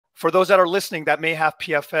For those that are listening that may have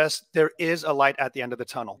PFS, there is a light at the end of the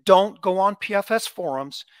tunnel. Don't go on PFS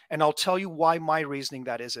forums, and I'll tell you why my reasoning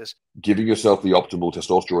that is. Giving yourself the optimal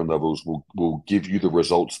testosterone levels will give you the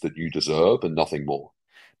results that you deserve and nothing more.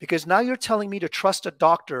 Because now you're telling me to trust a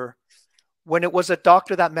doctor when it was a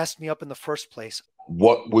doctor that messed me up in the first place.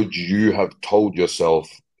 What would you have told yourself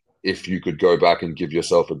if you could go back and give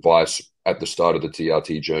yourself advice at the start of the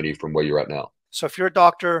TRT journey from where you're at now? So if you're a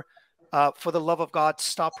doctor, for the love of God,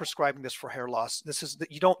 stop prescribing this for hair loss. This is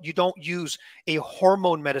you don't use a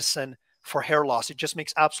hormone medicine for hair loss. It just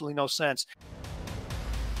makes absolutely no sense.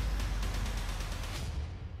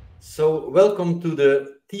 So welcome to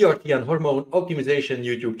the TRT and Hormone Optimization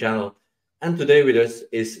YouTube channel. And today with us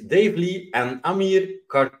is Dave Lee and Amir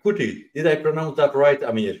Karkouti. Did I pronounce that right,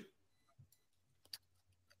 Amir?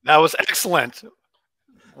 That was excellent.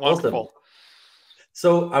 Wonderful. Awesome.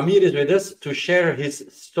 So Amir is with us to share his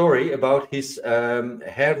story about his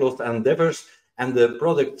hair loss endeavors and the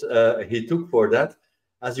product he took for that.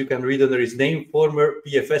 As you can read under his name, former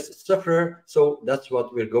PFS sufferer. So that's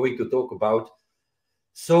what we're going to talk about.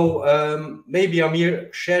 So maybe Amir,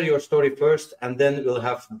 share your story first, and then we'll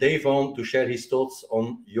have Dave on to share his thoughts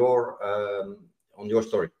on your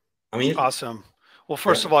story. Amir? Awesome. Well,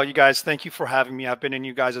 first of all, you guys, thank you for having me. I've been in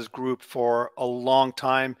you guys' group for a long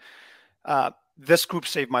time. This group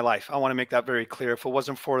saved my life. I want to make that very clear. If it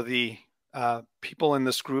wasn't for the people in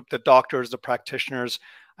this group, the doctors, the practitioners,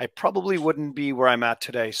 I probably wouldn't be where I'm at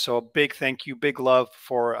today. So a big thank you, big love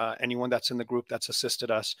for anyone that's in the group that's assisted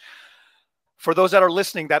us. For those that are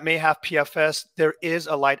listening that may have PFS, there is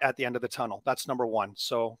a light at the end of the tunnel. That's number one.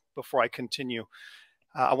 So before I continue,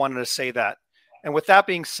 I wanted to say that. And with that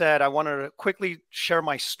being said, I wanted to quickly share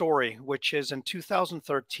my story, which is in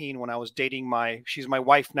 2013 when I was dating she's my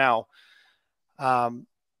wife now.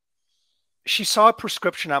 She saw a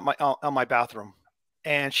prescription at on my bathroom,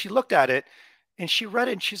 and she looked at it and she read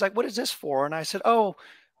it and she's like, "What is this for?" And I said, "Oh,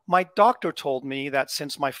 my doctor told me that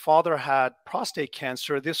since my father had prostate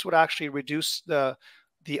cancer, this would actually reduce the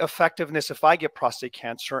effectiveness if I get prostate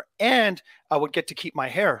cancer, and I would get to keep my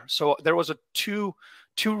hair." So there was two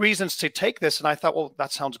reasons to take this. And I thought, well,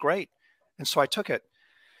 that sounds great. And so I took it.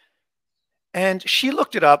 And she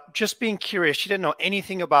looked it up, just being curious. She didn't know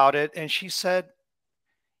anything about it. And she said,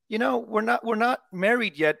 "You know, we're not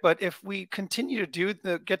married yet, but if we continue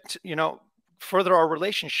to further our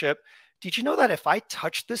relationship, did you know that if I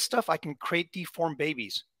touch this stuff, I can create deformed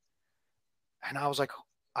babies?" And I was like,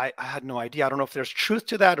 I had no idea. I don't know if there's truth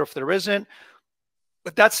to that or if there isn't,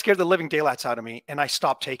 but that scared the living daylights out of me. And I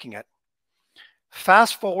stopped taking it.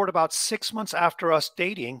 Fast forward about 6 months after us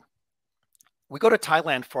dating, we go to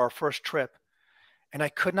Thailand for our first trip, and I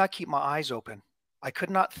could not keep my eyes open. I could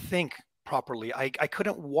not think properly. I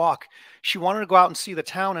couldn't walk. She wanted to go out and see the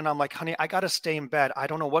town, and I'm like, "Honey, I got to stay in bed. I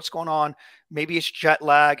don't know what's going on. Maybe it's jet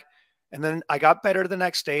lag." And then I got better the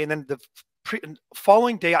next day, and then the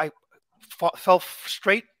following day, I fell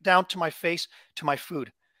straight down to my face to my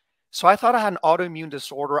food. So I thought I had an autoimmune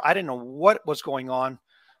disorder. I didn't know what was going on.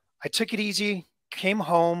 I took it easy, came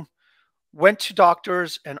home, went to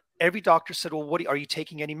doctors, and every doctor said, "Well, are you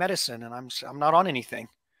taking any medicine?" And I'm not on anything.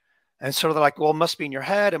 And so they're like, "Well, it must be in your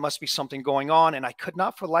head. It must be something going on." And I could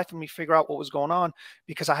not for the life of me figure out what was going on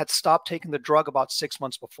because I had stopped taking the drug about 6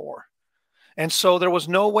 months before. And so there was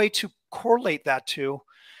no way to correlate that to.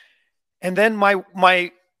 And then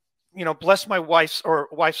bless my wife's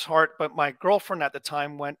heart, but my girlfriend at the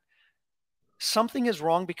time went, "Something is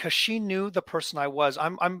wrong," because she knew the person I was.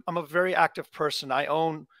 I'm a very active person.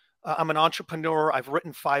 I'm an entrepreneur. I've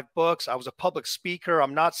written 5 books. I was a public speaker.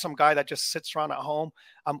 I'm not some guy that just sits around at home.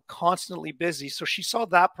 I'm constantly busy. So she saw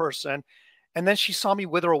that person, and then she saw me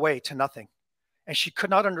wither away to nothing, and she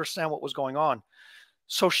could not understand what was going on.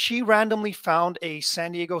 So she randomly found a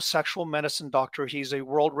San Diego sexual medicine doctor. He's a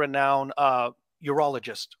world-renowned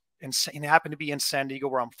urologist, and he happened to be in San Diego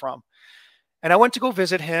where I'm from. And I went to go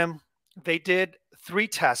visit him. They did 3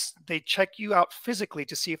 tests. They check you out physically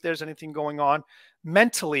to see if there's anything going on,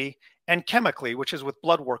 mentally and chemically, which is with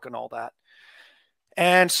blood work and all that.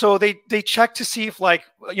 And so they checked to see if, let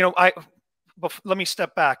me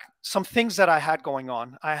step back. Some things that I had going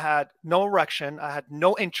on. I had no erection. I had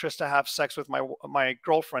no interest to have sex with my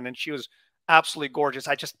girlfriend, and she was absolutely gorgeous.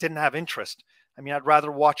 I just didn't have interest. I mean, I'd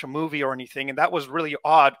rather watch a movie or anything, and that was really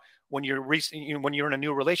odd when you're in a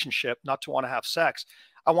new relationship, not to want to have sex.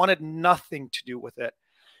 I wanted nothing to do with it.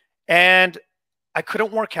 And I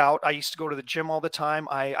couldn't work out. I used to go to the gym all the time.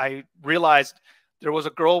 I realized there was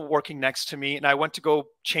a girl working next to me, and I went to go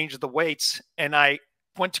change the weights, and I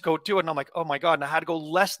went to go do it. And I'm like, "Oh my God." And I had to go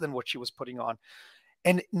less than what she was putting on.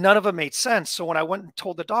 And none of it made sense. So when I went and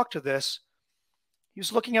told the doctor this, He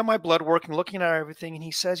was looking at my blood work and looking at everything. And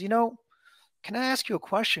he says, you know, can I ask you a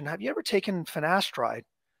question? Have you ever taken finasteride?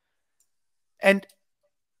 And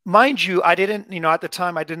mind you, I didn't, at the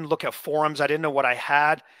time, I didn't look at forums. I didn't know what I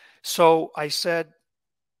had. So I said,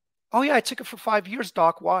 oh yeah, I took it for 5 years,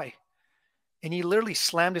 doc. Why? And he literally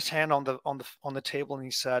slammed his hand on the table and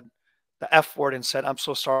he said the F word and said, I'm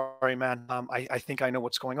so sorry, man. I think I know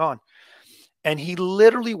what's going on. And he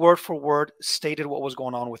literally word for word stated what was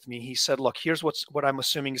going on with me. He said, look, here's what I'm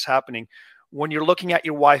assuming is happening. When you're looking at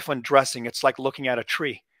your wife undressing, it's like looking at a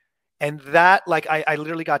tree. And that, like, I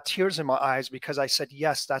literally got tears in my eyes because I said,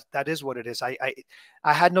 yes, that is what it is. I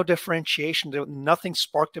had no differentiation. Nothing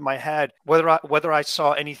sparked in my head, whether I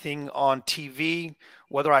saw anything on TV,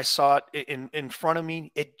 whether I saw it in front of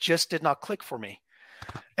me, it just did not click for me.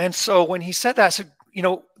 And so when he said that, I said,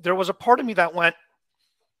 there was a part of me that went,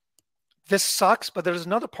 this sucks, but there's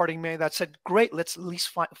another part of me that said, great, let's at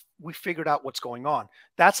least we figured out what's going on.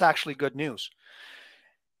 That's actually good news.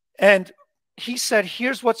 And he said,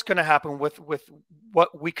 here's what's going to happen with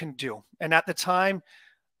what we can do. And at the time,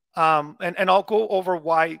 and I'll go over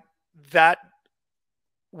why that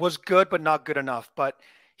was good, but not good enough. But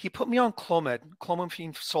he put me on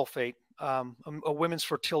clomiphene sulfate, a women's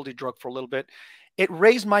fertility drug for a little bit. It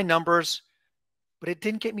raised my numbers, but it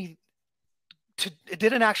didn't get me it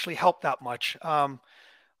didn't actually help that much.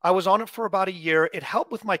 I was on it for about a year. It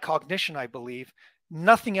helped with my cognition, I believe.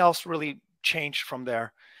 Nothing else really changed from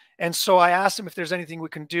there. And so I asked him if there's anything we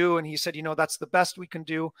can do. And he said, that's the best we can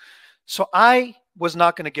do. So I was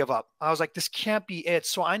not going to give up. I was like, this can't be it.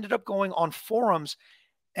 So I ended up going on forums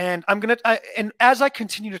and and as I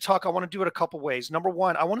continue to talk, I want to do it a couple ways. Number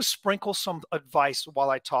one, I want to sprinkle some advice while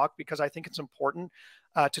I talk, because I think it's important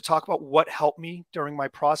to talk about what helped me during my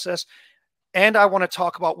process. And I want to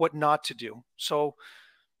talk about what not to do. So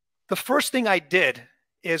the first thing I did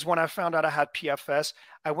is when I found out I had PFS,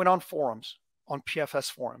 I went on forums, on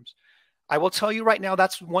PFS forums. I will tell you right now,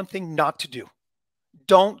 that's one thing not to do.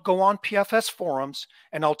 Don't go on PFS forums,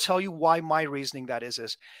 and I'll tell you why my reasoning that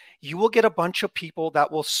is you will get a bunch of people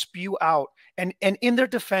that will spew out, and in their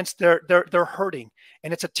defense, they're hurting,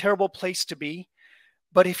 and it's a terrible place to be.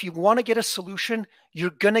 But if you want to get a solution,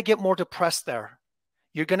 you're going to get more depressed there.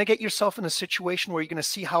 You're going to get yourself in a situation where you're going to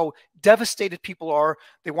see how devastated people are.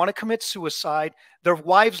 They want to commit suicide. Their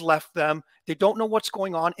wives left them. They don't know what's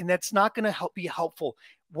going on, and that's not going to be helpful.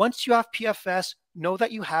 Once you have PFS, know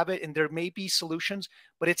that you have it, and there may be solutions,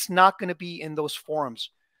 but it's not going to be in those forums.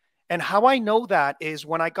 And how I know that is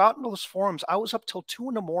when I got in those forums, I was up till 2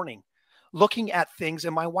 a.m. looking at things,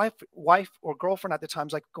 and my wife or girlfriend at the time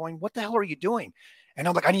was like going, what the hell are you doing? And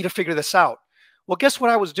I'm like, I need to figure this out. Well, guess what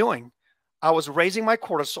I was doing? I was raising my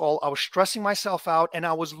cortisol, I was stressing myself out, and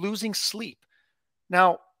I was losing sleep.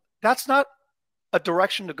 Now, that's not a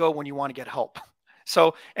direction to go when you want to get help.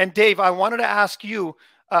 So, and Dave, I wanted to ask you,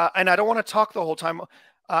 and I don't want to talk the whole time.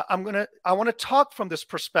 I want to talk from this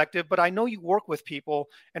perspective, but I know you work with people,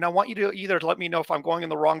 and I want you to either let me know if I'm going in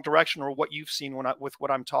the wrong direction or what you've seen with what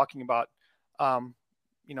I'm talking about,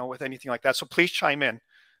 with anything like that. So please chime in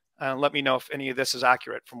and let me know if any of this is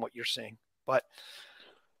accurate from what you're seeing. But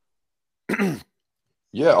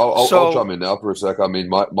yeah, I'll chime in now for a sec. I mean,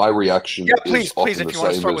 my reaction is often the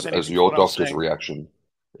same as your doctor's reaction.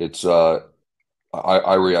 It's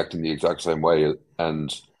I react in the exact same way.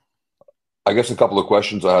 And I guess a couple of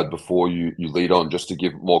questions I had before you lead on, just to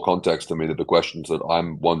give more context to me, that the questions that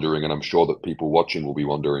I'm wondering, and I'm sure that people watching will be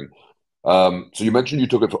wondering. So you mentioned you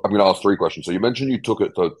took it I'm going to ask 3 questions. So you mentioned you took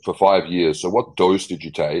it for 5 years. So what dose did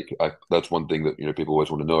you take? That's one thing that people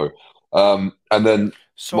always want to know. And then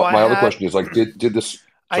my other question is, like, did this?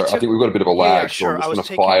 Sorry, I think we've got a bit of a lag, so I'm just going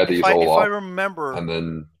to fire these all up. If I remember, and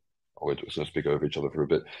then we're just going to speak over each other for a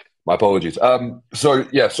bit. My apologies. So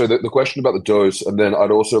the question about the dose, and then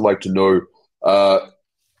I'd also like to know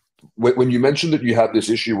when you mentioned that you had this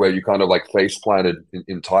issue where you kind of like face planted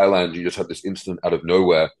in Thailand, you just had this incident out of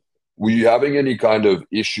nowhere. Were you having any kind of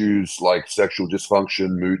issues like sexual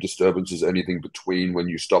dysfunction, mood disturbances, anything between when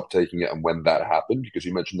you stopped taking it and when that happened? Because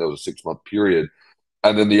you mentioned there was a 6-month period.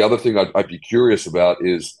 And then the other thing I'd be curious about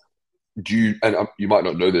is, you might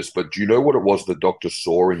not know this, but do you know what it was the doctor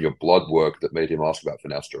saw in your blood work that made him ask about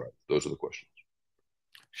finasteride? Those are the questions.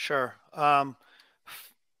 Sure.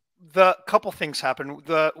 The couple things happened.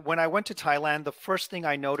 When I went to Thailand, the first thing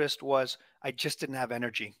I noticed was I just didn't have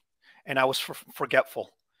energy, and I was forgetful.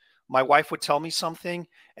 My wife would tell me something,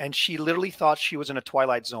 and she literally thought she was in a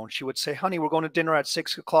twilight zone. She would say, honey, we're going to dinner at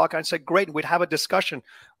 6 o'clock. I'd say, great. And we'd have a discussion.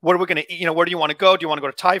 What are we going to eat? Where do you want to go? Do you want to go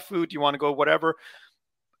to Thai food? Do you want to go whatever?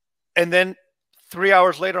 And then 3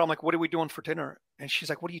 hours later, I'm like, what are we doing for dinner? And she's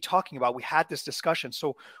like, what are you talking about? We had this discussion.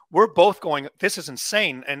 So we're both going, this is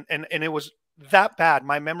insane. And it was that bad.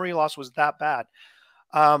 My memory loss was that bad.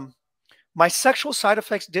 My sexual side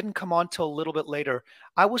effects didn't come on till a little bit later.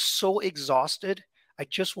 I was so exhausted. I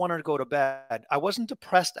just wanted to go to bed. I wasn't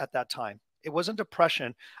depressed at that time. It wasn't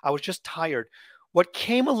depression. I was just tired. What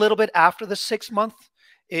came a little bit after the 6 month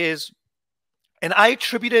is, and I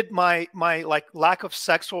attributed my like lack of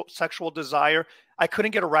sexual desire. I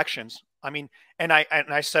couldn't get erections. I mean, and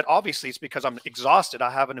I said, obviously it's because I'm exhausted.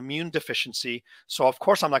 I have an immune deficiency. So of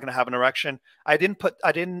course I'm not going to have an erection. I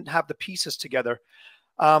didn't have the pieces together.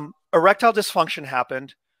 Erectile dysfunction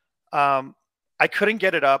happened. I couldn't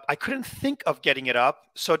get it up. I couldn't think of getting it up.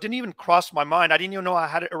 So it didn't even cross my mind. I didn't even know I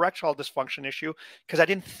had an erectile dysfunction issue because I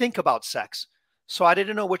didn't think about sex. So I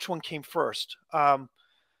didn't know which one came first.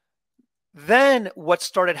 Then what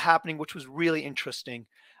started happening, which was really interesting,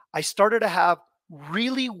 I started to have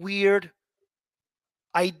really weird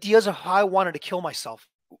ideas of how I wanted to kill myself.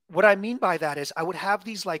 What I mean by that is I would have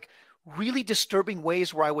these like really disturbing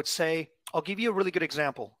ways where I would say, I'll give you a really good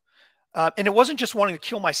example. And it wasn't just wanting to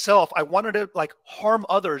kill myself. I wanted to like harm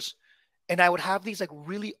others. And I would have these like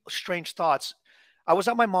really strange thoughts. I was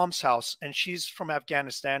at my mom's house and she's from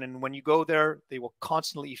Afghanistan. And when you go there, they will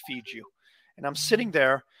constantly feed you. And I'm sitting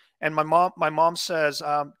there and my mom says,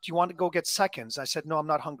 do you want to go get seconds? I said, no, I'm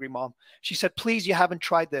not hungry, Mom. She said, please, you haven't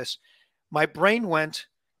tried this. My brain went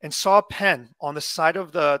and saw a pen on the side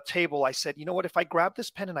of the table. I said, you know what, if I grab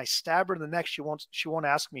this pen and I stab her in the neck, she won't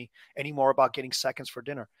ask me anymore about getting seconds for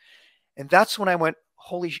dinner. And that's when I went,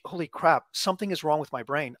 holy crap, something is wrong with my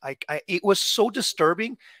brain. It was so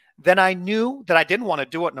disturbing. Then I knew that I didn't want to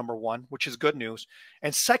do it, number one, which is good news.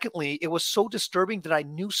 And secondly, it was so disturbing that I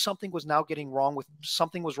knew something was wrong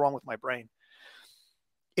with my brain.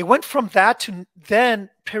 It went from that to then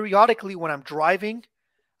periodically when I'm driving,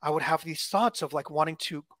 I would have these thoughts of like wanting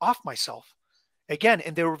to off myself again.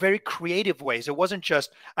 And they were very creative ways. It wasn't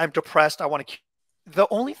just, I'm depressed, I want to. The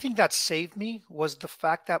only thing that saved me was the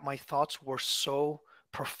fact that my thoughts were so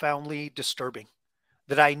profoundly disturbing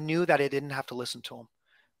that I knew that I didn't have to listen to them.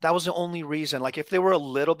 That was the only reason. Like if they were a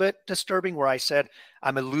little bit disturbing where I said,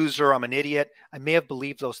 I'm a loser, I'm an idiot, I may have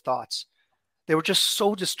believed those thoughts. They were just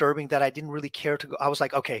so disturbing that I didn't really care to go. I was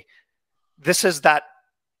like, okay, this is that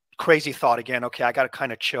crazy thought again. Okay, I got to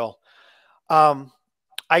kind of chill.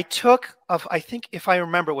 I took, I think if I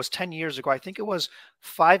remember, it was 10 years ago. I think it was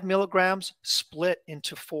 5 milligrams split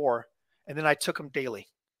into 4. And then I took them daily.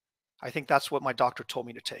 I think that's what my doctor told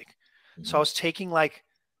me to take. Mm-hmm. So I was taking like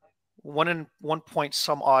 1 point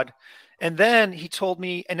some odd. And then he told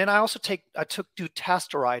me, and then I took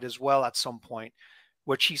dutasteride as well at some point,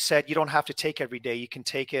 which he said, you don't have to take every day. You can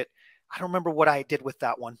take it. I don't remember what I did with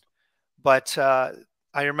that one, but I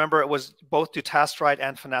remember it was both dutasteride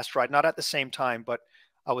and finasteride, not at the same time, but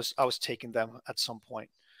I was taking them at some point.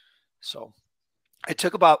 So I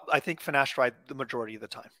took about, I think, finasteride the majority of the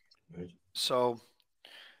time. Right. So,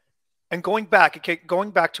 and going back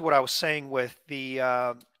to what I was saying with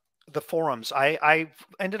the forums, I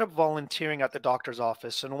ended up volunteering at the doctor's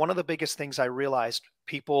office. And one of the biggest things I realized,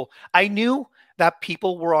 I knew that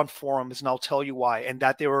people were on forums, and I'll tell you why, and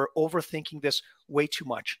that they were overthinking this way too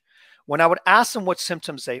much. When I would ask them what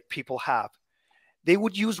symptoms people have, they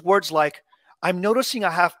would use words like, I'm noticing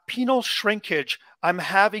I have penile shrinkage, I'm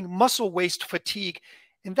having muscle waist fatigue.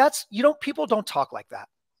 And that's, people don't talk like that.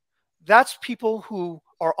 That's people who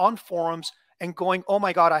are on forums and going, oh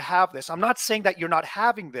my God, I have this. I'm not saying that you're not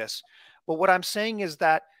having this, but what I'm saying is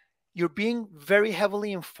that you're being very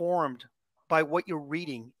heavily informed by what you're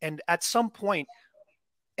reading. And at some point,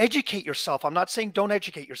 educate yourself. I'm not saying don't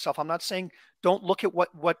educate yourself. I'm not saying don't look at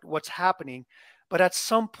what's happening, but at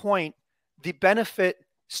some point, the benefit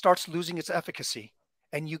starts losing its efficacy,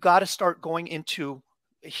 and you got to start going into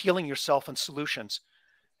healing yourself and solutions.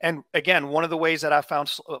 And again, one of the ways that I found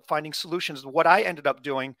finding solutions, what I ended up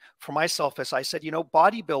doing for myself is I said,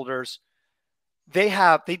 bodybuilders,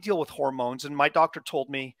 they deal with hormones. And my doctor told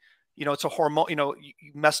me, it's a hormone, you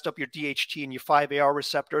messed up your DHT and your 5-AR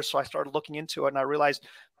receptors. So I started looking into it and I realized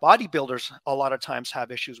bodybuilders a lot of times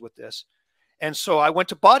have issues with this. And so I went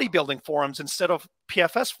to bodybuilding forums instead of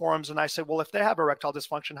PFS forums. And I said, well, if they have erectile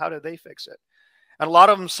dysfunction, how do they fix it? And a lot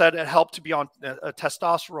of them said it helped to be on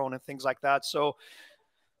testosterone and things like that. So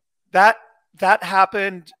that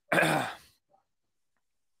happened about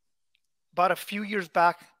a few years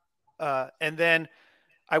back. And then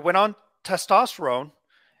I went on testosterone.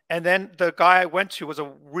 And then the guy I went to was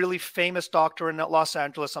a really famous doctor in Los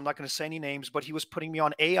Angeles. I'm not going to say any names, but he was putting me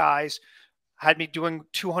on AIs, had me doing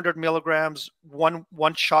 200 milligrams, one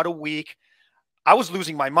shot a week. I was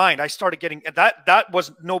losing my mind. I started getting that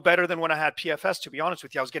was no better than when I had PFS, to be honest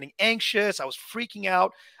with you. I was getting anxious. I was freaking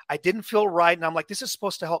out. I didn't feel right. And I'm like, this is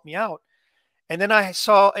supposed to help me out. And then I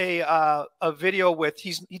saw a video with,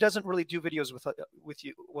 he doesn't really do videos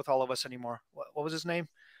with all of us anymore. What was his name?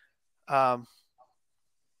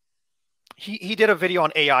 He did a video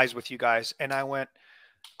on AIs with you guys. And I went,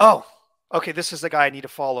 oh, okay, this is the guy I need to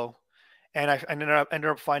follow. And I ended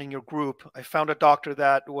up finding your group. I found a doctor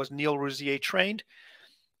that was Neil Rouzier trained,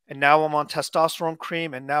 and now I'm on testosterone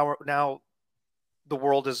cream. And now the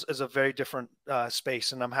world is a very different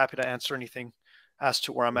space. And I'm happy to answer anything as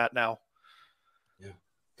to where I'm at now. Yeah,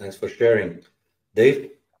 thanks for sharing,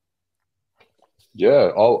 Dave.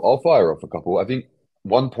 Yeah, I'll fire off a couple. I think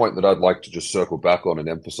one point that I'd like to just circle back on and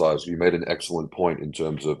emphasize. You made an excellent point in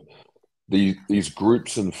terms of these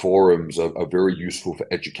groups and forums are very useful for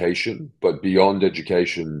education, but beyond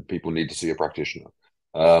education, people need to see a practitioner.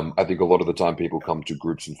 I think a lot of the time people come to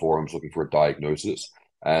groups and forums looking for a diagnosis,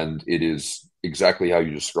 and it is exactly how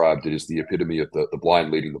you described. It is the epitome of the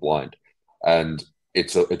blind leading the blind, and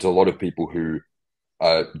it's a lot of people who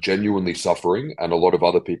are genuinely suffering, and a lot of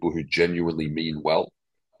other people who genuinely mean well.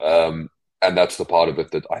 And that's the part of it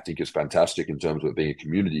that I think is fantastic in terms of it being a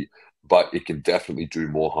community, but it can definitely do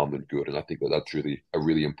more harm than good. And I think that that's really a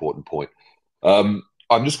really important point. I'm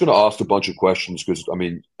just going to ask a bunch of questions because, I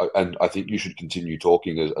mean, and I think you should continue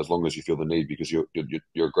talking as long as you feel the need, because you're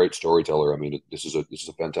a great storyteller. I mean, this is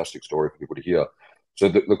a fantastic story for people to hear. So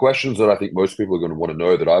the questions that I think most people are going to want to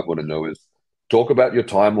know, that I want to know, is talk about your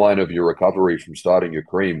timeline of your recovery from starting your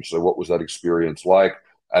cream. So what was that experience like?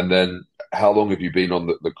 And then how long have you been on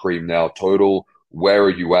the cream now total? Where are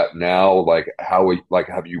you at now? Like, have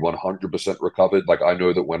you 100% recovered? Like, I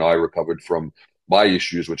know that when I recovered from my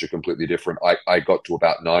issues, which are completely different, I got to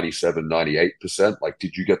about 97, 98%. Like,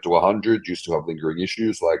 did you get to 100? Do you still have lingering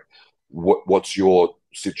issues? Like, what's your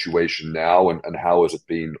situation now, and how has it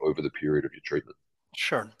been over the period of your treatment?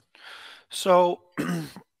 Sure. So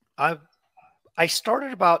I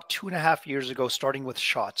started about 2.5 years ago, starting with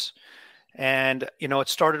shots. And, it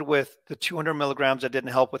started with the 200 milligrams that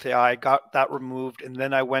didn't help with AI. I got that removed. And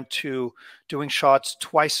then I went to doing shots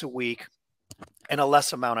twice a week and a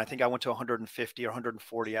less amount. I think I went to 150 or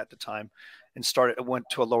 140 at the time and went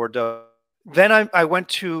to a lower dose. Then I went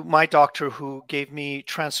to my doctor, who gave me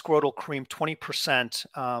transscrotal cream 20%,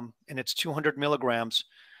 and it's 200 milligrams.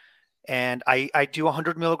 And I do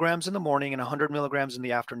 100 milligrams in the morning and 100 milligrams in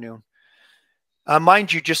the afternoon.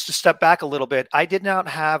 Mind you, just to step back a little bit, I did not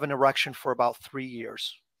have an erection for about 3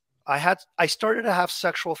 years. I started to have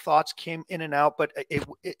sexual thoughts, came in and out, but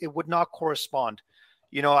it would not correspond.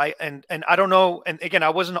 And I don't know. And again, I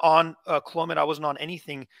wasn't on Clomid. I wasn't on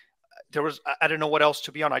anything. I didn't know what else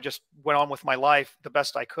to be on. I just went on with my life the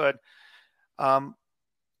best I could.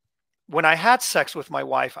 When I had sex with my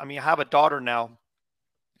wife, I mean, I have a daughter now.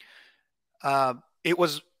 I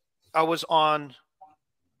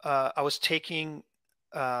was taking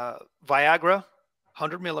Viagra,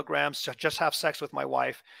 100 milligrams, to just have sex with my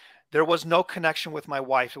wife. There was no connection with my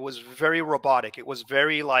wife. It was very robotic. It was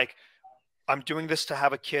very like, I'm doing this to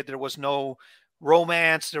have a kid. There was no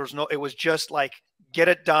romance. It was just like, get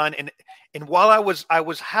it done. And while I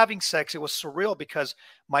was having sex, it was surreal because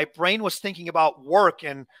my brain was thinking about work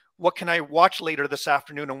and what can I watch later this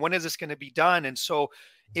afternoon and when is this going to be done? And so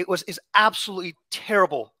it's absolutely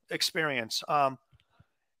terrible experience.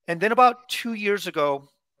 And then about 2 years ago,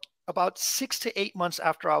 about 6 to 8 months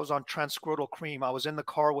after I was on transscrotal cream, I was in the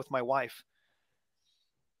car with my wife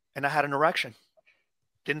and I had an erection.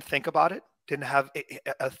 Didn't think about it. Didn't have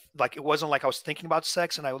it wasn't like I was thinking about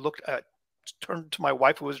sex. And I turned to my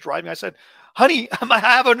wife who was driving. I said, honey, I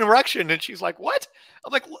have an erection. And she's like, what?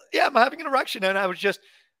 I'm like, yeah, I'm having an erection. And I was just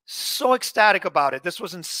so ecstatic about it. This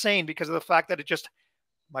was insane because of the fact that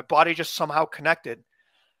my body just somehow connected.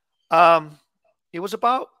 It was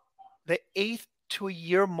about the 8th to a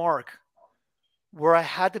year mark where I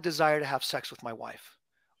had the desire to have sex with my wife,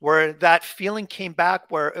 where that feeling came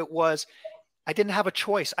back, where I didn't have a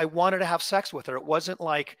choice. I wanted to have sex with her. It wasn't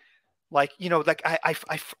like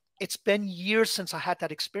it's been years since I had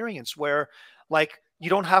that experience where like, you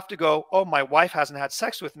don't have to go, oh, my wife hasn't had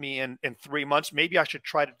sex with me in 3 months. Maybe I should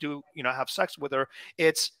try to have sex with her.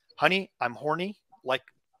 It's, honey, I'm horny. Like,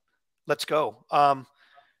 let's go.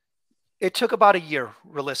 It took about a year,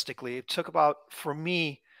 realistically. It took about, for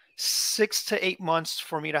me, 6 to 8 months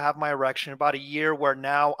for me to have my erection. About a year where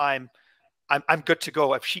now I'm good to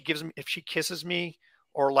go. If she kisses me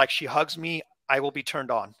or like she hugs me, I will be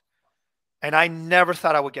turned on. And I never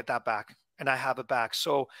thought I would get that back, and I have it back.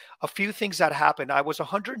 So a few things that happened. I was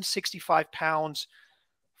 165 pounds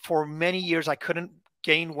for many years. I couldn't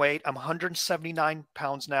gain weight. I'm 179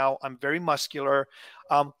 pounds now. I'm very muscular.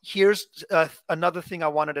 Here's another thing I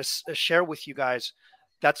wanted to share with you guys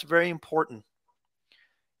that's very important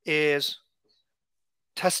is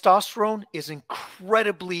testosterone is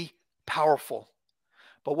incredibly powerful.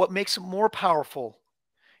 But what makes it more powerful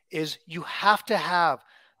is you have to have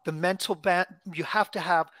the mental you have to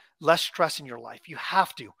have less stress in your life. You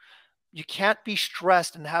have to. You can't be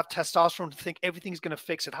stressed and have testosterone to think everything's going to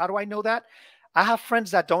fix it. How do I know that? I have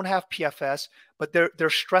friends that don't have PFS, but they're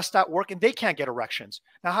stressed at work and they can't get erections.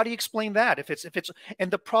 Now, how do you explain that? If it's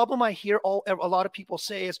and the problem I hear a lot of people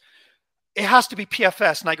say is it has to be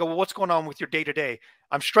PFS. And I go, well, what's going on with your day to day?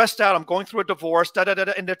 I'm stressed out. I'm going through a divorce,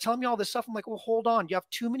 and they're telling me all this stuff. I'm like, well, hold on. You have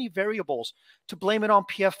too many variables to blame it on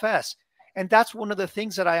PFS. And that's one of the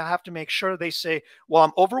things that I have to make sure they say, well,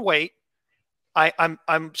 I'm overweight.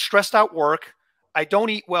 I'm stressed out work. I don't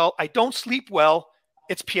eat well. I don't sleep well.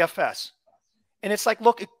 It's PFS. And it's like,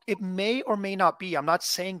 look, it may or may not be. I'm not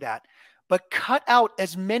saying that. But cut out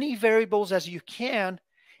as many variables as you can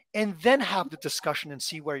and then have the discussion and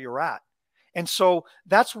see where you're at. And so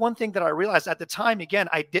that's one thing that I realized at the time. Again,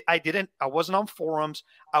 I wasn't on forums.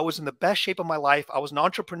 I was in the best shape of my life. I was an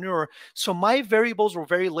entrepreneur. So my variables were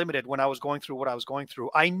very limited when I was going through what I was going through.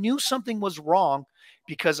 I knew something was wrong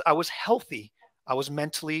because I was healthy. I was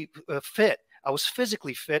mentally fit. I was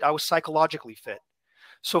physically fit. I was psychologically fit.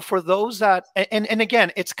 So for those that, and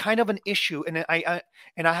again, it's kind of an issue, and I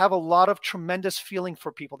have a lot of tremendous feeling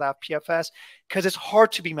for people that have PFS because it's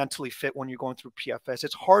hard to be mentally fit when you're going through PFS.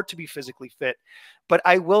 It's hard to be physically fit, but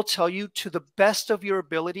I will tell you, to the best of your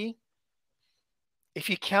ability, if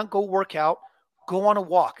you can't go work out, go on a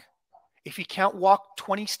walk. If you can't walk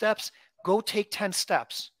 20 steps, go take 10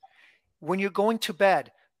 steps. When you're going to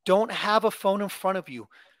bed, don't have a phone in front of you.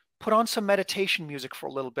 Put on some meditation music for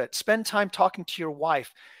a little bit. Spend time talking to your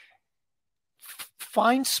wife.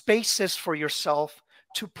 Find spaces for yourself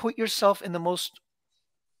to put yourself in the most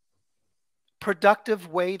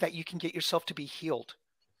productive way that you can get yourself to be healed,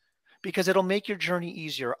 because it'll make your journey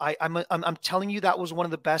easier. I'm telling you, that was one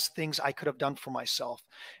of the best things I could have done for myself.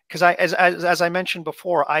 Because as I mentioned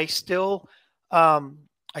before, I still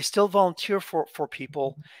volunteer for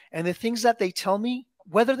people, and the things that they tell me,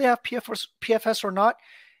 whether they have PFS or not,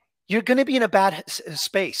 you're going to be in a bad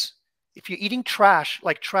space. If you're eating trash,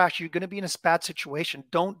 you're going to be in a bad situation.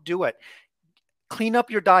 Don't do it. Clean up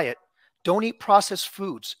your diet. Don't eat processed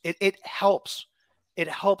foods. It helps. It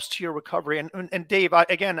helps to your recovery. And Dave, I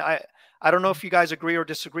don't know if you guys agree or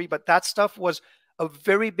disagree, but that stuff was a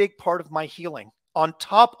very big part of my healing on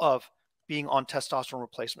top of being on testosterone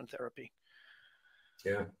replacement therapy.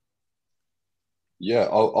 Yeah. Yeah,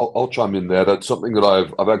 I'll chime in there. That's something that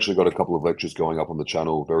I've actually got a couple of lectures going up on the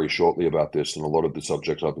channel very shortly about this, and a lot of the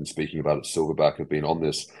subjects I've been speaking about at Silverback have been on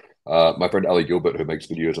this. My friend Ali Gilbert, who makes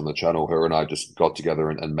videos on the channel, her and I just got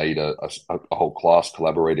together and made a whole class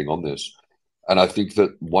collaborating on this. And I think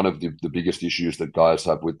that one of the biggest issues that guys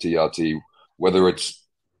have with TRT, whether it's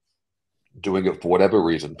doing it for whatever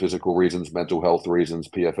reason, physical reasons, mental health reasons,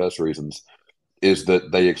 PFS reasons, is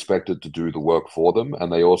that they expect it to do the work for them,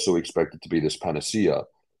 and they also expect it to be this panacea.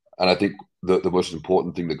 And I think the most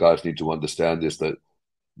important thing that guys need to understand is that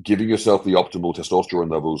giving yourself the optimal testosterone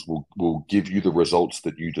levels will give you the results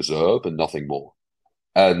that you deserve and nothing more.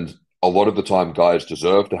 And a lot of the time, guys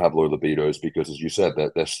deserve to have low libidos because, as you said,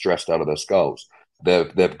 they're stressed out of their skulls.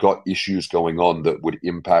 They've got issues going on that would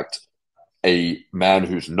impact a man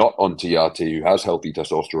who's not on TRT, who has healthy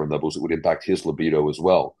testosterone levels. It would impact his libido as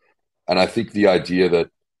well. And I think the idea that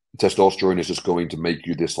testosterone is just going to make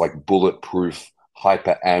you this like bulletproof,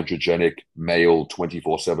 hyper-androgenic male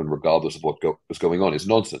 24/7, regardless of what is going on, is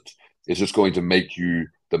nonsense. It's just going to make you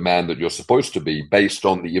the man that you're supposed to be based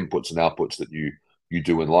on the inputs and outputs that you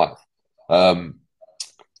do in life. And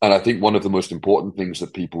I think one of the most important things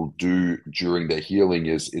that people do during their healing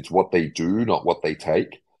is it's what they do, not what they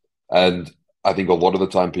take. And I think a lot of the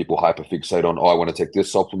time people hyperfixate on, oh, I want to take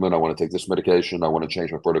this supplement, I want to take this medication, I want to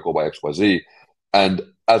change my protocol by XYZ. And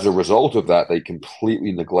as a result of that, they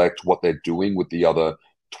completely neglect what they're doing with the other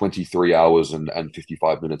 23 hours and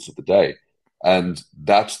 55 minutes of the day. And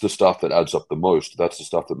that's the stuff that adds up the most. That's the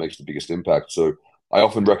stuff that makes the biggest impact. So I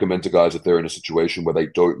often recommend to guys if they're in a situation where they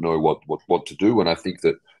don't know what to do. And I think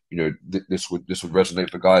that, this would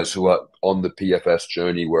resonate for guys who are on the PFS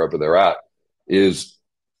journey, wherever they're at, is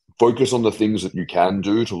focus on the things that you can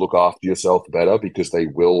do to look after yourself better, because they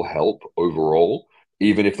will help overall,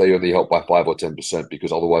 even if they only help by 5 or 10%,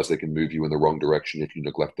 because otherwise they can move you in the wrong direction if you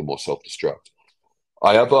neglect them or self-destruct.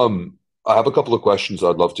 I have a couple of questions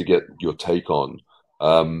I'd love to get your take on.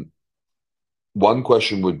 One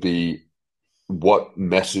question would be, what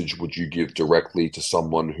message would you give directly to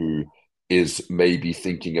someone who is maybe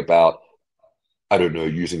thinking about, I don't know,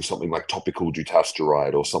 using something like topical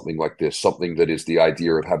dutasteride or something like this, something that is the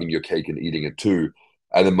idea of having your cake and eating it too?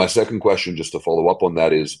 And then my second question, just to follow up on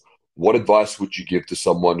that, is what advice would you give to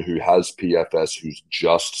someone who has PFS, who's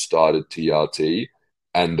just started TRT,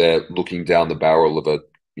 and they're looking down the barrel of a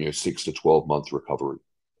 6 to 12 month recovery?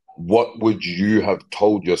 What would you have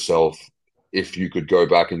told yourself if you could go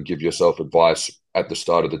back and give yourself advice at the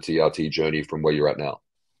start of the TRT journey from where you're at now?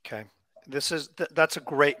 Okay. That's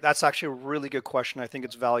actually a really good question. I think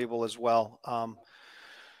it's valuable as well.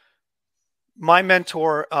 My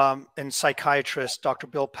mentor and psychiatrist, Dr.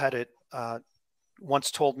 Bill Pettit,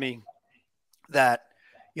 once told me that,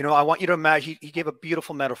 I want you to imagine, he gave a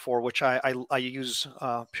beautiful metaphor, which I use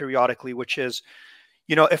periodically, which is,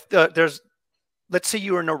 if let's say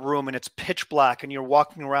you're in a room and it's pitch black and you're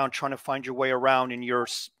walking around trying to find your way around and you're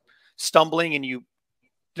stumbling and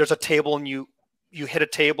there's a table and you hit a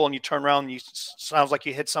table and you turn around and sounds like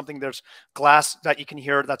you hit something. There's glass that you can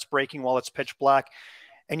hear that's breaking while it's pitch black.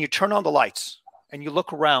 And you turn on the lights and you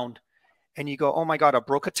look around and you go, oh my God, I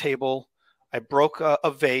broke a table. I broke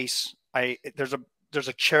a vase. There's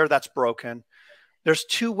a chair that's broken. There's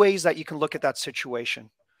two ways that you can look at that situation.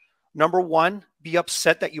 Number one, be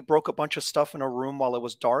upset that you broke a bunch of stuff in a room while it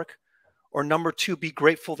was dark. Or number two, be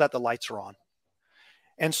grateful that the lights are on.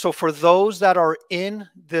 And so for those that are in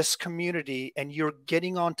this community and you're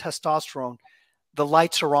getting on testosterone, the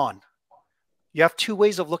lights are on. You have two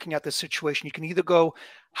ways of looking at this situation. You can either go,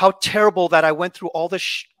 how terrible that I went through all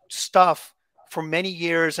this stuff for many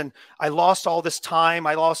years and I lost all this time.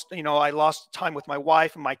 I lost time with my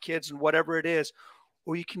wife and my kids and whatever it is.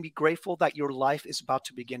 Or you can be grateful that your life is about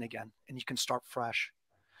to begin again and you can start fresh.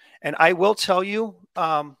 And I will tell you,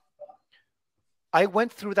 I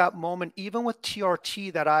went through that moment, even with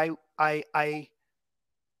TRT, that I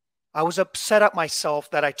was upset at myself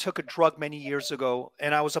that I took a drug many years ago.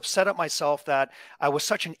 And I was upset at myself that I was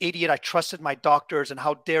such an idiot. I trusted my doctors and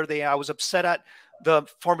how dare they. I was upset at the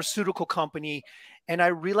pharmaceutical company. And I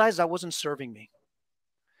realized that wasn't serving me.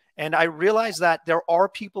 And I realized that there are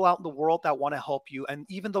people out in the world that want to help you. And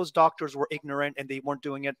even those doctors were ignorant and they weren't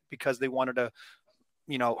doing it because they wanted to,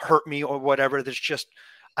 hurt me or whatever. There's just,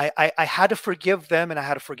 I had to forgive them and I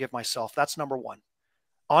had to forgive myself. That's number one.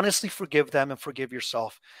 Honestly, forgive them and forgive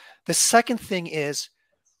yourself. The second thing is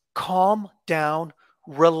calm down,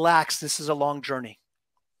 relax. This is a long journey.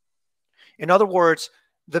 In other words,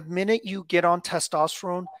 the minute you get on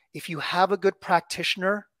testosterone, if you have a good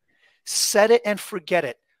practitioner, set it and forget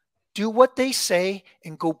it. Do what they say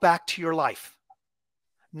and go back to your life.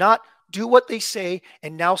 Not do what they say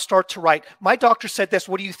and now start to write. My doctor said this.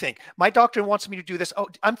 What do you think? My doctor wants me to do this. Oh,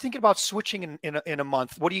 I'm thinking about switching in a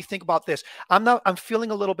month. What do you think about this? I'm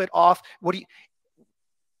feeling a little bit off.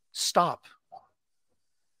 Stop.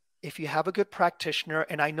 If you have a good practitioner,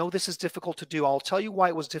 and I know this is difficult to do, I'll tell you why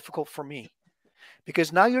it was difficult for me.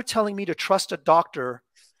 Because now you're telling me to trust a doctor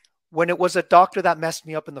when it was a doctor that messed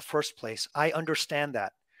me up in the first place. I understand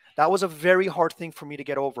that. That was a very hard thing for me to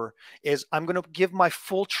get over, is I'm going to give my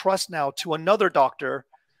full trust now to another doctor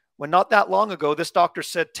when not that long ago, this doctor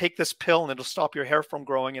said, take this pill and it'll stop your hair from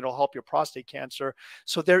growing. It'll help your prostate cancer.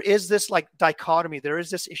 So there is this like dichotomy. There is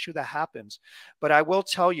this issue that happens. But I will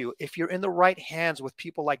tell you, if you're in the right hands with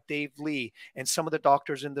people like Dave Lee and some of the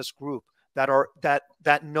doctors in this group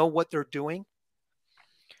that know what they're doing,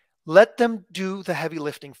 let them do the heavy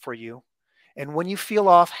lifting for you. And when you feel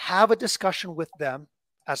off, have a discussion with them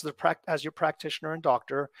as your practitioner and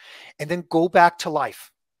doctor, and then go back to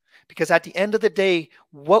life. Because at the end of the day,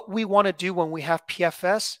 what we want to do when we have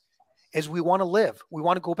PFS is we want to live. We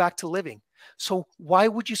want to go back to living. So why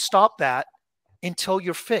would you stop that until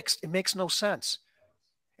you're fixed? It makes no sense.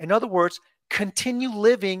 In other words, continue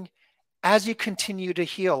living as you continue to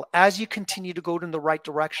heal, as you continue to go in the right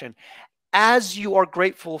direction, as you are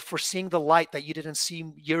grateful for seeing the light that you didn't see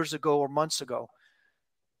years ago or months ago.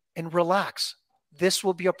 And relax. This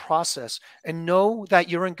will be a process, and know that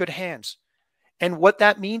you're in good hands. And what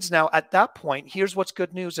that means now at that point, here's what's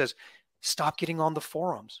good news is stop getting on the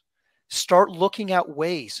forums. Start looking at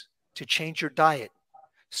ways to change your diet.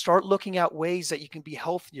 Start looking at ways that you can be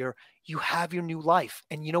healthier. You have your new life.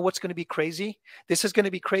 And you know what's going to be crazy? This is going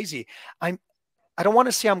to be crazy. I don't want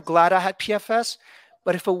to say I'm glad I had PFS,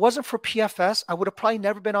 but if it wasn't for PFS, I would have probably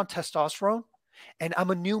never been on testosterone. And I'm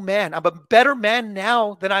a new man. I'm a better man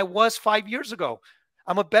now than I was 5 years ago.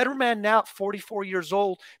 I'm a better man now at 44 years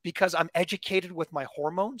old because I'm educated with my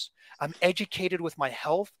hormones. I'm educated with my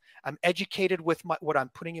health. I'm educated with what I'm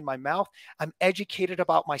putting in my mouth. I'm educated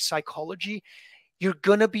about my psychology. You're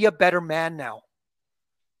going to be a better man now.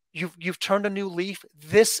 You've turned a new leaf.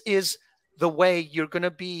 This is the way you're going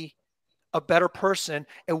to be a better person.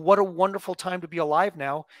 And what a wonderful time to be alive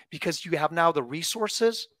now, because you have now the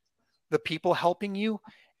resources, the people helping you,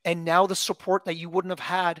 and now the support that you wouldn't have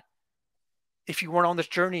had if you weren't on this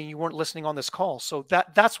journey and you weren't listening on this call. So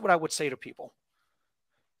that's what I would say to people.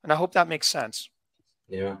 And I hope that makes sense.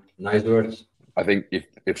 Yeah, nice words. I think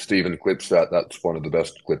if Stephen clips that, that's one of the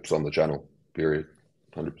best clips on the channel, period.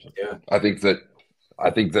 100%. Yeah. I think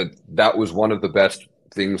that was one of the best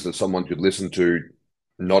things that someone could listen to,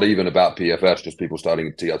 not even about PFS, just people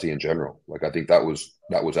starting TRT in general. Like, I think that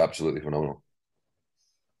was absolutely phenomenal.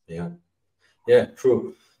 Yeah. Yeah,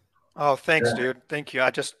 true. Oh, thanks, dude. Thank you.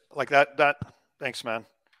 I just like that. Thanks, man.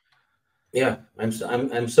 Yeah,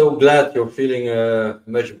 I'm so glad you're feeling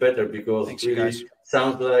much better, because thanks, it really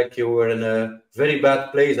sounds like you were in a very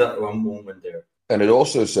bad place at one moment there. And it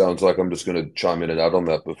also sounds like, I'm just going to chime in and out on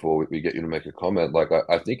that before we get you to make a comment. Like,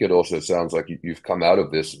 I think it also sounds like you've come out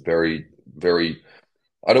of this very, very,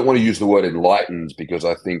 I don't want to use the word enlightened, because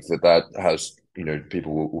I think that has,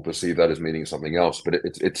 people will perceive that as meaning something else. But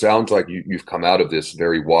it sounds like you've come out of this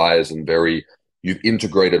very wise and you've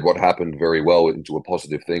integrated what happened very well into a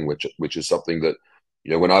positive thing, which is something that,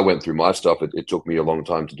 when I went through my stuff, it took me a long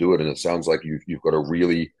time to do it. And it sounds like you've got a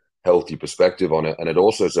really healthy perspective on it. And it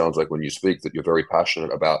also sounds like when you speak that you're very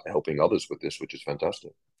passionate about helping others with this, which is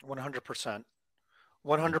fantastic. 100%.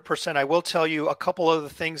 100%. I will tell you a couple of the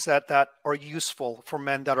things that are useful for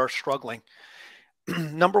men that are struggling.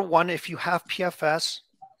 Number one, if you have PFS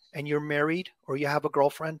and you're married or you have a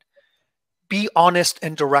girlfriend, be honest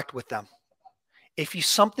and direct with them. If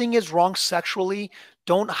something is wrong sexually,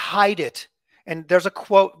 don't hide it. And there's a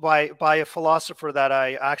quote by a philosopher that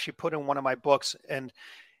I actually put in one of my books, and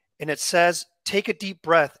it says, "Take a deep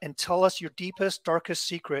breath and tell us your deepest, darkest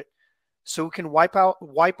secret, so we can wipe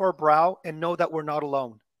our brow and know that we're not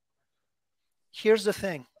alone." Here's the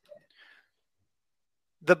thing.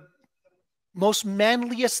 The most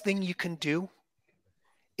manliest thing you can do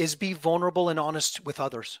is be vulnerable and honest with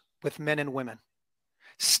others, with men and women.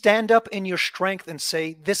 Stand up in your strength and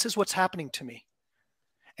say, this is what's happening to me.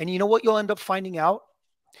 And you know what you'll end up finding out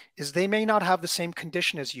is they may not have the same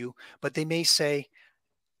condition as you, but they may say,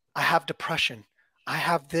 I have depression. I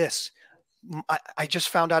have this. I just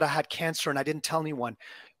found out I had cancer and I didn't tell anyone.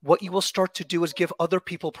 What you will start to do is give other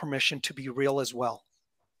people permission to be real as well.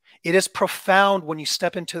 It is profound when you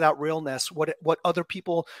step into that realness, what other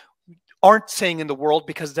people aren't saying in the world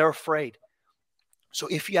because they're afraid. So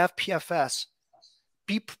if you have PFS,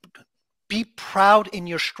 be proud in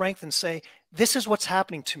your strength and say, this is what's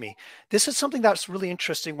happening to me. This is something that's really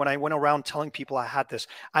interesting. When I went around telling people I had this,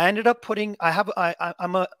 I ended up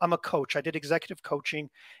I'm a coach. I did executive coaching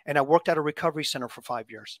and I worked at a recovery center for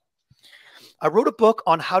 5 years. I wrote a book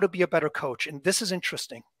on how to be a better coach. And this is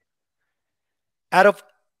interesting. Out of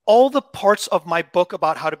all the parts of my book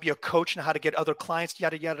about how to be a coach and how to get other clients,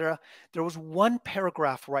 yada, yada, there was one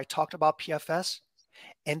paragraph where I talked about PFS.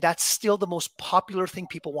 And that's still the most popular thing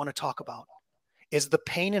people want to talk about, is the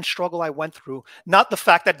pain and struggle I went through, not the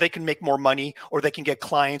fact that they can make more money or they can get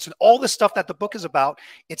clients and all the stuff that the book is about.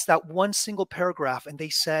 It's that one single paragraph. And they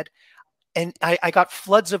said, and I got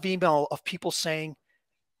floods of email of people saying,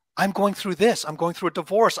 I'm going through this. I'm going through a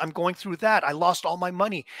divorce. I'm going through that. I lost all my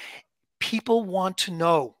money. People want to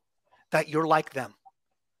know that you're like them.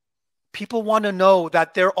 People want to know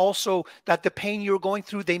that that the pain you're going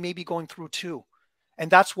through, they may be going through too. And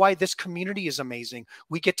that's why this community is amazing.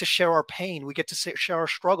 We get to share our pain. We get to share our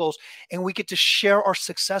struggles, and we get to share our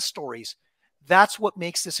success stories. That's what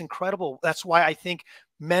makes this incredible. That's why I think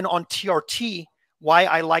men on TRT, why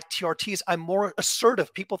I like TRTs, I'm more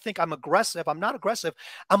assertive. People think I'm aggressive. I'm not aggressive.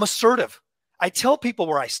 I'm assertive. I tell people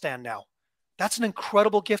where I stand now. That's an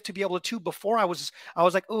incredible gift to be able to do. Before I was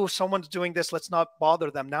like, oh, someone's doing this, let's not bother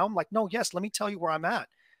them. Now I'm like, no, yes, let me tell you where I'm at.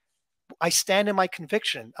 I stand in my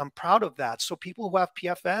conviction. I'm proud of that. So people who have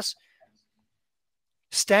PFS,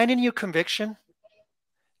 stand in your conviction.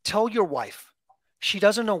 Tell your wife. She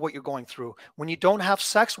doesn't know what you're going through. When you don't have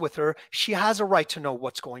sex with her, she has a right to know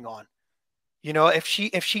what's going on. You know, if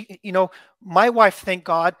she, my wife, thank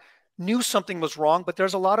God, knew something was wrong, but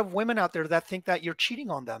there's a lot of women out there that think that you're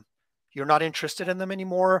cheating on them. You're not interested in them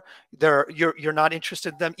anymore. You're not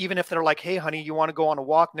interested in them. Even if they're like, hey, honey, you want to go on a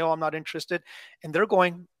walk? No, I'm not interested. And they're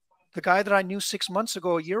going, the guy that I knew 6 months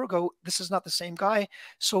ago, a year ago, this is not the same guy.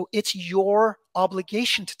 So it's your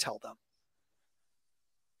obligation to tell them.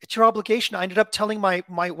 It's your obligation. I ended up telling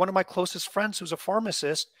one of my closest friends who's a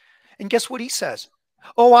pharmacist, and guess what he says?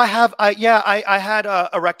 Oh, I had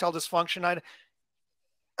erectile dysfunction.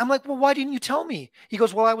 I'm like, well, why didn't you tell me? He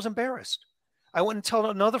goes, well, I was embarrassed. I went and told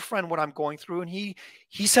another friend what I'm going through, and he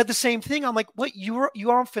said the same thing. I'm like, what, you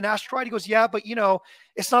are on finasteride? He goes, yeah, but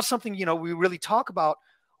it's not something, we really talk about.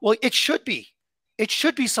 Well, it should be. It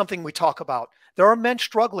should be something we talk about. There are men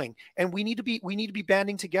struggling, and we need to be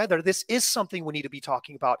banding together. This is something we need to be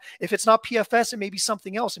talking about. If it's not PFS, it may be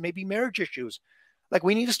something else. It may be marriage issues. Like,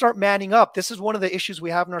 we need to start manning up. This is one of the issues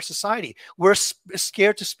we have in our society. We're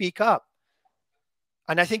scared to speak up.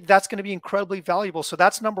 And I think that's going to be incredibly valuable. So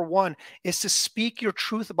that's number one, is to speak your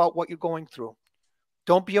truth about what you're going through.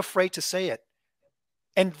 Don't be afraid to say it.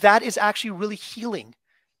 And that is actually really healing,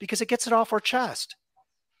 because it gets it off our chest.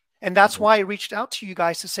 And that's why I reached out to you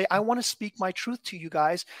guys to say, I want to speak my truth to you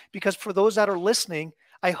guys, because for those that are listening,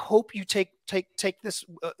 I hope you take this,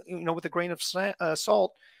 with a grain of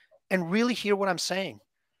salt and really hear what I'm saying.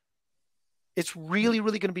 It's really,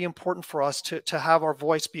 really going to be important for us to have our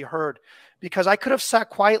voice be heard, because I could have sat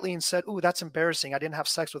quietly and said, "Ooh, that's embarrassing. I didn't have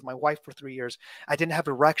sex with my wife for 3 years. I didn't have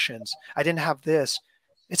erections. I didn't have this."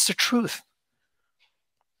 It's the truth.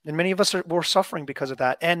 And many of us we're suffering because of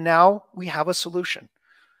that. And now we have a solution.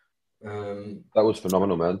 That was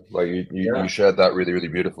phenomenal, man. Like you shared that really, really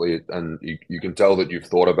beautifully. And you can tell that you've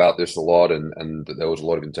thought about this a lot, and that there was a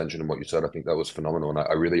lot of intention in what you said. I think that was phenomenal. And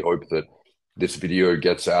I really hope that this video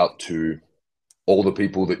gets out to all the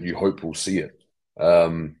people that you hope will see it.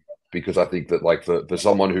 Because I think that, like, for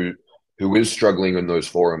someone who is struggling in those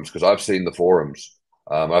forums, because I've seen the forums,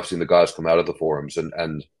 I've seen the guys come out of the forums,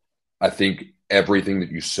 and I think everything that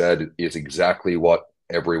you said is exactly what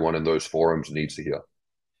everyone in those forums needs to hear.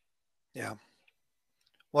 Yeah.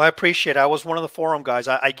 Well, I appreciate it. I was one of the forum guys.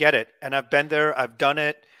 I get it. And I've been there. I've done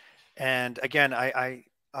it. And again,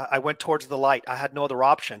 I went towards the light. I had no other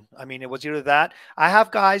option. I mean, it was either that. I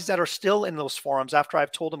have guys that are still in those forums after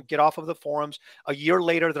I've told them, get off of the forums. A year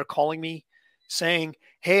later, they're calling me saying,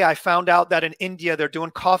 hey, I found out that in India, they're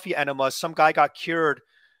doing coffee enemas. Some guy got cured,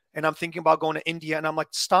 and I'm thinking about going to India. And I'm like,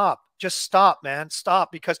 stop, just stop, man,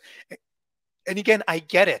 stop. Because, and again, I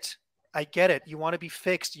get it. I get it. You want to be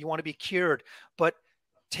fixed. You want to be cured, but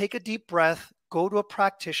take a deep breath. Go to a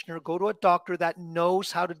practitioner, go to a doctor that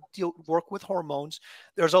knows how to work with hormones.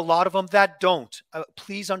 There's a lot of them that don't.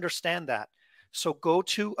 Please understand that. So go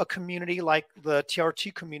to a community like the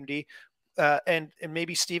TRT community, and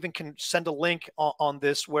maybe Stephen can send a link on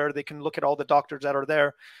this where they can look at all the doctors that are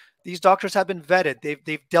there. These doctors have been vetted.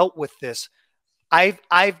 They've dealt with this.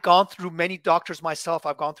 I've gone through many doctors myself.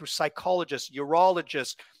 I've gone through psychologists,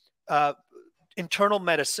 urologists, internal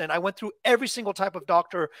medicine. I went through every single type of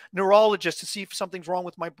doctor, neurologist, to see if something's wrong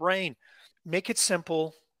with my brain. Make it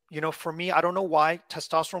simple. For me, I don't know why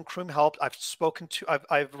testosterone cream helped.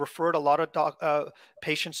 I've referred a lot of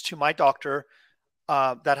patients to my doctor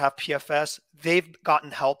that have PFS. They've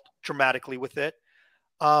gotten help dramatically with it.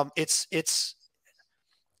 I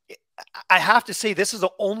have to say, this is the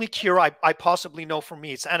only cure I possibly know for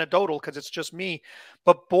me. It's anecdotal because it's just me,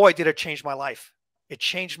 but boy, did it change my life. It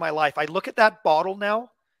changed my life. I look at that bottle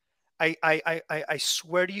now. I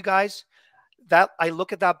swear to you guys that I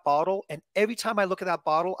look at that bottle, and every time I look at that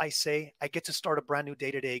bottle, I say, I get to start a brand new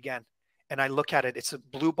day today again. And I look at it. It's a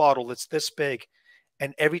blue bottle. It's this big.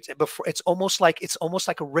 And it's almost like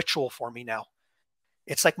a ritual for me now.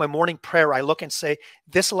 It's like my morning prayer. I look and say,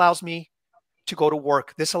 this allows me to go to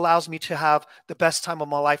work. This allows me to have the best time of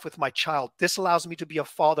my life with my child. This allows me to be a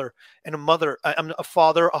father and a mother. I'm a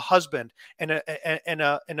father, a husband, and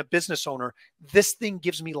a business owner. This thing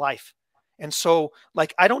gives me life. And so,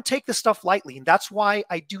 like, I don't take this stuff lightly. And that's why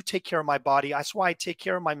I do take care of my body. That's why I take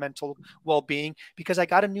care of my mental well-being, because I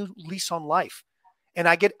got a new lease on life. And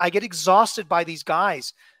I get exhausted by these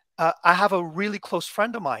guys. I have a really close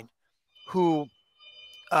friend of mine who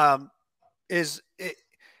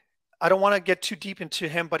I don't want to get too deep into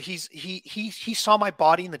him, but he saw my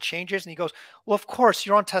body and the changes, and he goes, well, of course,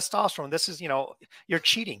 you're on testosterone. This is, you're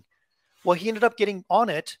cheating. Well, he ended up getting on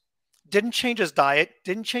it, didn't change his diet,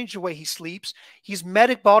 didn't change the way he sleeps. He's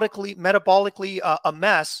metabolically a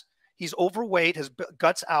mess. He's overweight, his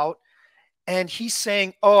gut's out. And he's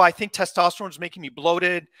saying, oh, I think testosterone is making me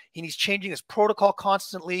bloated. And he's changing his protocol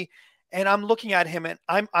constantly. And I'm looking at him, and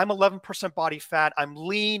I'm 11% body fat. I'm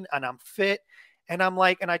lean and I'm fit. And I'm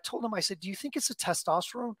like, and I told him, I said, do you think it's the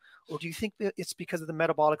testosterone, or do you think that it's because of the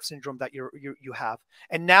metabolic syndrome that you have?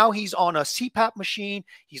 And now he's on a CPAP machine.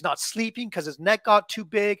 He's not sleeping because his neck got too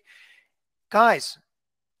big. Guys,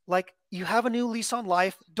 like, you have a new lease on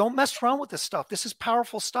life. Don't mess around with this stuff. This is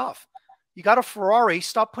powerful stuff. You got a Ferrari.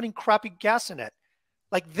 Stop putting crappy gas in it.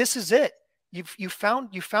 Like, this is it. You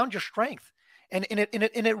found your strength. And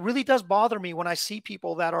it really does bother me when I see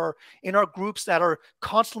people that are in our groups that are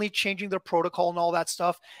constantly changing their protocol and all that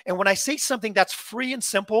stuff. And when I say something that's free and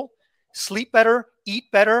simple, sleep better,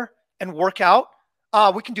 eat better, and work out,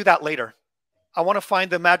 we can do that later. I want to find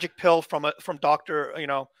the magic pill from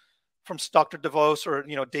Dr. From Dr. DeVos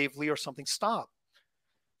or, Dave Lee or something. Stop.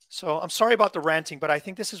 So I'm sorry about the ranting, but I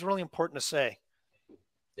think this is really important to say.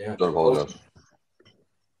 Yeah. Don't apologize.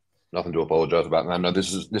 Nothing to apologize about, man. No,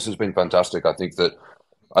 this has been fantastic. I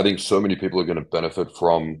think so many people are going to benefit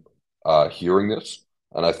from hearing this,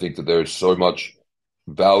 and I think that there is so much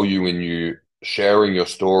value in you sharing your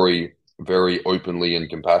story very openly and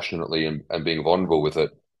compassionately and being vulnerable with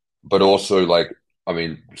it. But also, like, I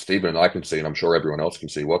mean, Stephen and I can see, and I'm sure everyone else can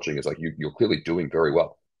see watching, is like you're clearly doing very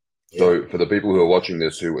well. Yeah. So for the people who are watching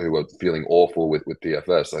this who are feeling awful with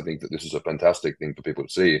PFS, I think that this is a fantastic thing for people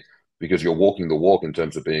to see, because you're walking the walk in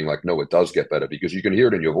terms of being like, no, it does get better, because you can hear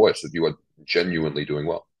it in your voice that you are genuinely doing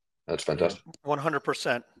well. That's fantastic.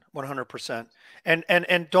 100%. 100%.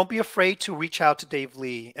 And don't be afraid to reach out to Dave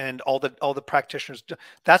Lee and all the practitioners.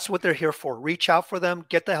 That's what they're here for. Reach out for them,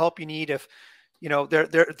 get the help you need. If,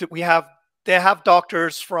 they have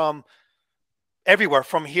doctors from everywhere,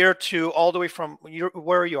 from here to all the way from,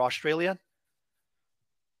 where are you, Australia?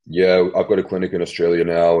 Yeah, I've got a clinic in Australia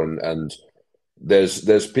now, and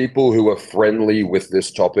there's people who are friendly with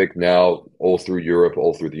this topic now all through Europe,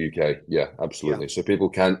 all through the UK. Yeah, absolutely. Yeah. So people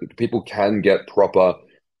can get proper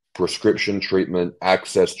prescription treatment,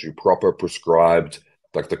 access to proper prescribed,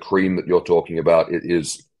 like the cream that you're talking about. It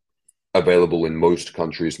is available in most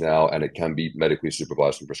countries now, and it can be medically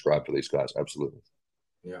supervised and prescribed for these guys. Absolutely.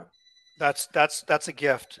 Yeah. That's a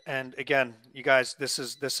gift. And again, you guys, this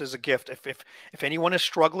is a gift. If anyone is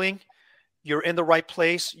struggling, you're in the right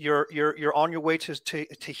place. You're on your way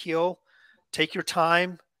to heal. Take your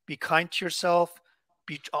time, be kind to yourself,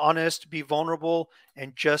 be honest, be vulnerable,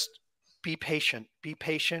 and just be patient. Be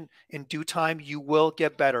patient. In due time, you will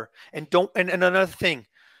get better. And another thing,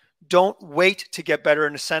 don't wait to get better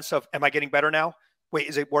in the sense of, am I getting better now? Wait,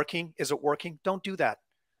 is it working? Is it working? Don't do that.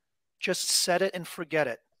 Just set it and forget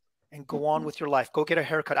it and go on with your life. Go get a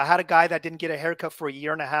haircut. I had a guy that didn't get a haircut for a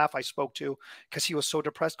year and a half I spoke to because he was so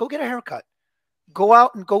depressed. Go get a haircut. Go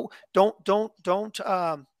out and go. Don't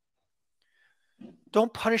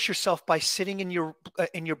punish yourself by sitting in your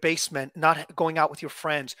basement, not going out with your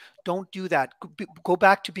friends. Don't do that. Go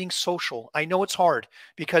back to being social. I know it's hard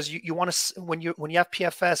because you want to, when you have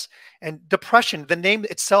PFS and depression, the name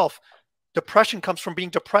itself, depression comes from being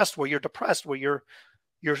depressed, where you're depressed, where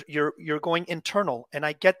you're going internal, and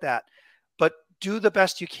I get that. But do the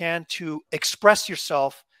best you can to express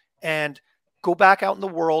yourself and go back out in the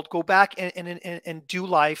world, go back and do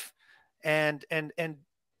life and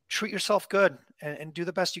treat yourself good and do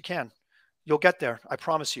the best you can. You'll get there. I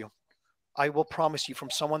promise you. I will promise you, from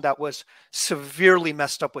someone that was severely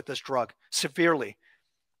messed up with this drug, severely.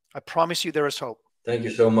 I promise you there is hope. Thank you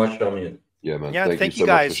so much, Amir. Yeah, man. Yeah, thank you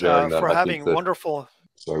guys for having wonderful.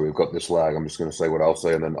 So we've got this lag. I'm just going to say what I'll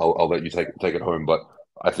say, and then I'll let you take it home. But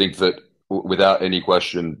I think that without any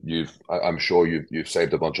question, I'm sure you've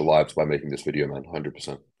saved a bunch of lives by making this video, man.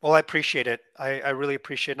 100%. Well, I appreciate it. I really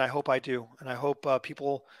appreciate it, and I hope I do. And I hope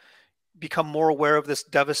people become more aware of this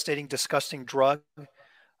devastating, disgusting drug.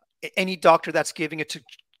 Any doctor that's giving it to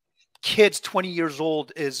kids 20 years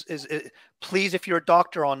old is please, if you're a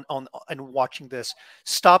doctor and watching this,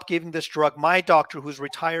 stop giving this drug. My doctor, who's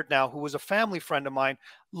retired now, who was a family friend of mine,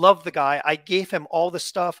 loved the guy. I gave him all the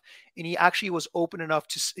stuff, and he actually was open enough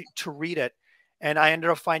to read it. And I ended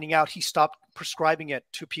up finding out he stopped prescribing it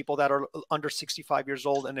to people that are under 65 years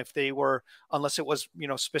old. And if they were, unless it was,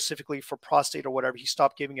 specifically for prostate or whatever, he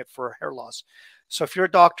stopped giving it for hair loss. So if you're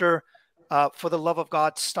a doctor, for the love of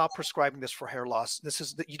God, stop prescribing this for hair loss. This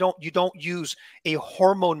is you don't use a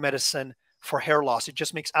hormone medicine for hair loss. It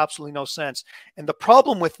just makes absolutely no sense. And the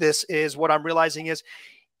problem with this is, what I'm realizing is,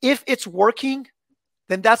 if it's working,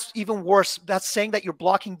 then that's even worse. That's saying that you're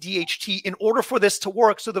blocking DHT in order for this to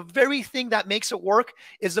work. So the very thing that makes it work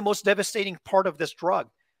is the most devastating part of this drug.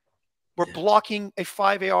 We're blocking a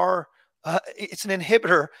 5-AR. It's an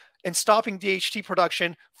inhibitor and stopping DHT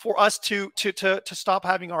production for us to stop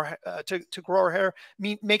having our to grow our hair.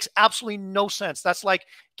 Makes absolutely no sense. That's like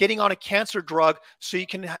getting on a cancer drug so you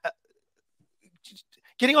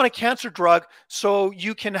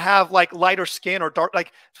can have like lighter skin or dark,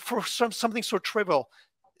 like for something so trivial.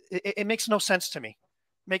 It makes no sense to me.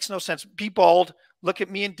 Makes no sense. Be bald. Look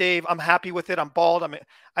at me and Dave. I'm happy with it. I'm bald.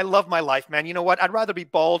 I love my life, man. You know what? I'd rather be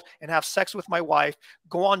bald and have sex with my wife,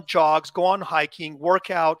 go on jogs, go on hiking,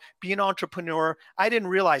 work out, be an entrepreneur. I didn't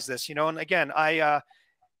realize this, and again,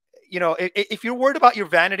 if you're worried about your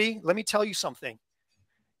vanity, let me tell you something.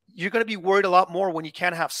 You're going to be worried a lot more when you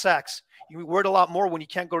can't have sex. You're worried a lot more when you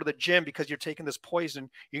can't go to the gym because you're taking this poison.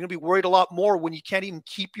 You're going to be worried a lot more when you can't even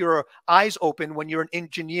keep your eyes open when you're an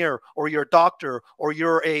engineer or you're a doctor or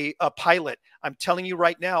you're a pilot. I'm telling you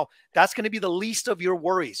right now, that's going to be the least of your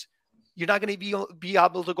worries. You're not going to be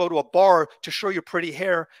able to go to a bar to show your pretty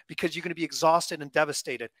hair because you're going to be exhausted and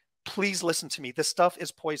devastated. Please listen to me. This stuff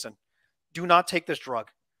is poison. Do not take this drug.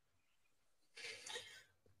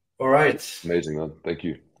 All right. Amazing, man. Thank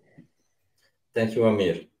you. Thank you,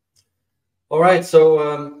 Amir. All right,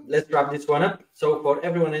 so let's wrap this one up. So for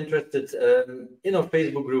everyone interested in our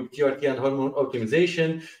Facebook group, TRT and Hormone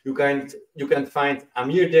Optimization, you can find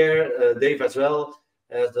Amir there, Dave as well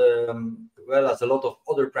as a lot of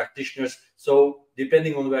other practitioners. So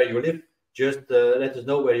depending on where you live, just let us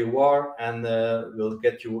know where you are, and we'll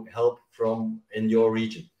get you help from in your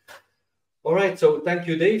region. All right, so thank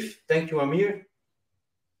you, Dave. Thank you, Amir.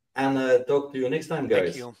 And talk to you next time,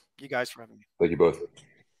 guys. Thank you guys for having me. Thank you both.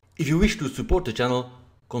 If you wish to support the channel,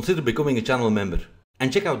 consider becoming a channel member.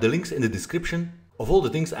 And check out the links in the description of all the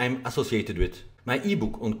things I'm associated with. My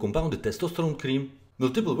ebook on compounded testosterone cream,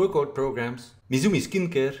 multiple workout programs, Mizumi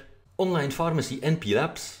skincare, online pharmacy NP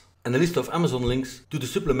labs, and a list of Amazon links to the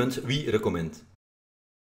supplements we recommend.